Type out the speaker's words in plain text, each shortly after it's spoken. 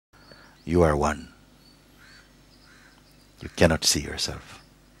You are one. You cannot see yourself.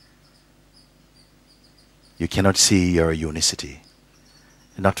 You cannot see your unicity,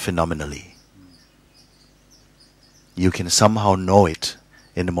 not phenomenally. You can somehow know it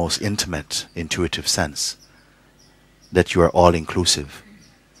in the most intimate, intuitive sense, that you are all-inclusive,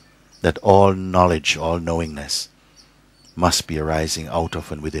 that all knowledge, all knowingness must be arising out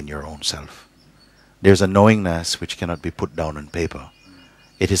of and within your own self. There's a knowingness which cannot be put down on paper.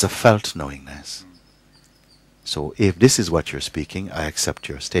 It is a felt knowingness. So if this is what you're speaking, I accept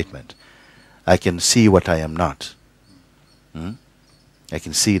your statement. I can see what I am not. I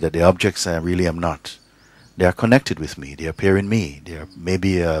can see that the objects I really am not. They are connected with me. They appear in me. They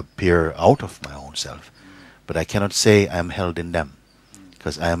maybe appear out of my own self. But I cannot say I am held in them,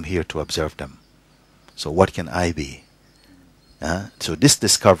 because I am here to observe them. So what can I be? So this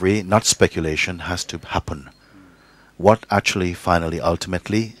discovery, not speculation, has to happen. What actually, finally,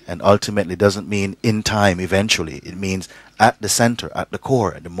 ultimately, and ultimately doesn't mean in time, eventually. It means at the center, at the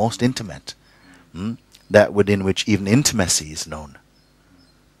core, at the most intimate. That within which even intimacy is known.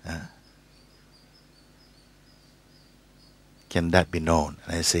 Can that be known?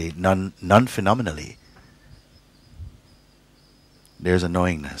 And I say non-phenomenally. There's a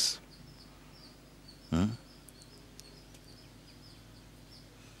knowingness.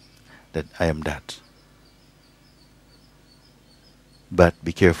 That I am that. But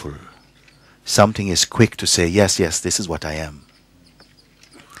be careful. Something is quick to say, yes, this is what I am.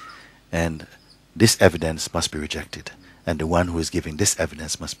 And this evidence must be rejected. And the one who is giving this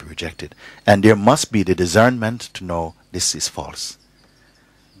evidence must be rejected. And there must be the discernment to know this is false.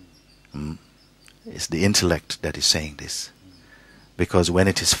 It's the intellect that is saying this. Because when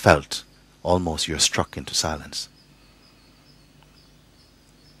it is felt, almost you're struck into silence.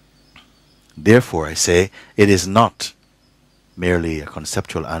 Therefore, I say, it is not merely a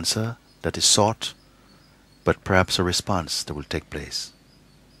conceptual answer that is sought, but perhaps a response that will take place.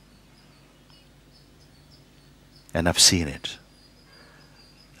 And I've seen it.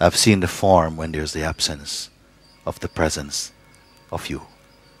 I've seen the form when there's the absence of the presence of you.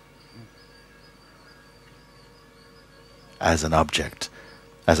 As an object,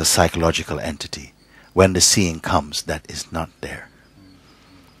 as a psychological entity. When the seeing comes, that is not there.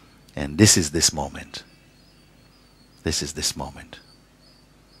 And this is this moment. This is this moment.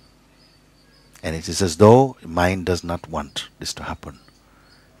 And it is as though mind does not want this to happen.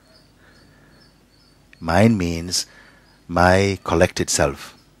 Mind means my collected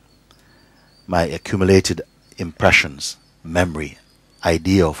self, my accumulated impressions, memory,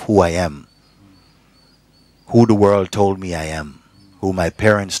 idea of who I am, who the world told me I am, who my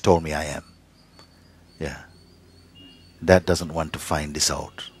parents told me I am. That doesn't want to find this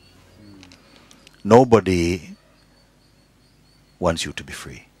out. Nobody wants you to be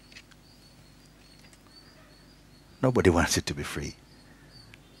free. Nobody wants you to be free.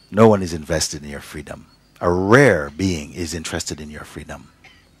 No one is invested in your freedom. A rare being is interested in your freedom,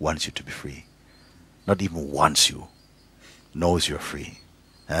 wants you to be free. Not even wants you, knows you're free.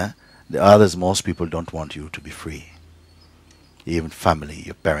 The others, most people don't want you to be free. Even family,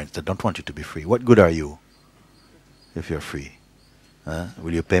 your parents, they don't want you to be free. What good are you if you're free?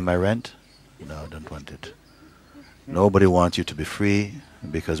 Will you pay my rent? No, I don't want it. Nobody wants you to be free,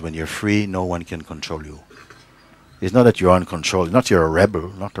 because when you're free, no one can control you. It's not that you're uncontrolled. It's not you're a rebel,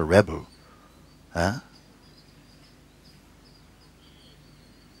 not a rebel.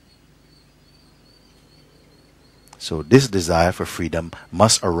 So this desire for freedom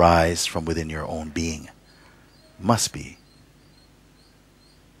must arise from within your own being. Must be.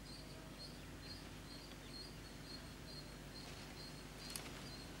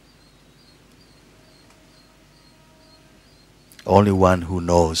 Only one who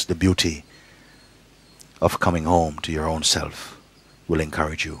knows the beauty of coming home to your own self will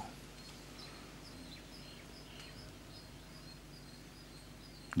encourage you.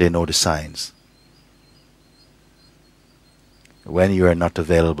 They know the signs. When you are not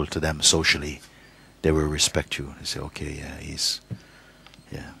available to them socially, they will respect you. They say, okay,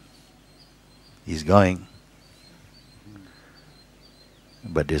 he's going.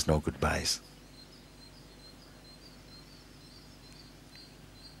 But there's no goodbyes.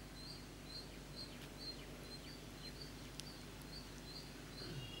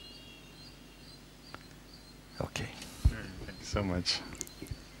 Okay. Thank you so much.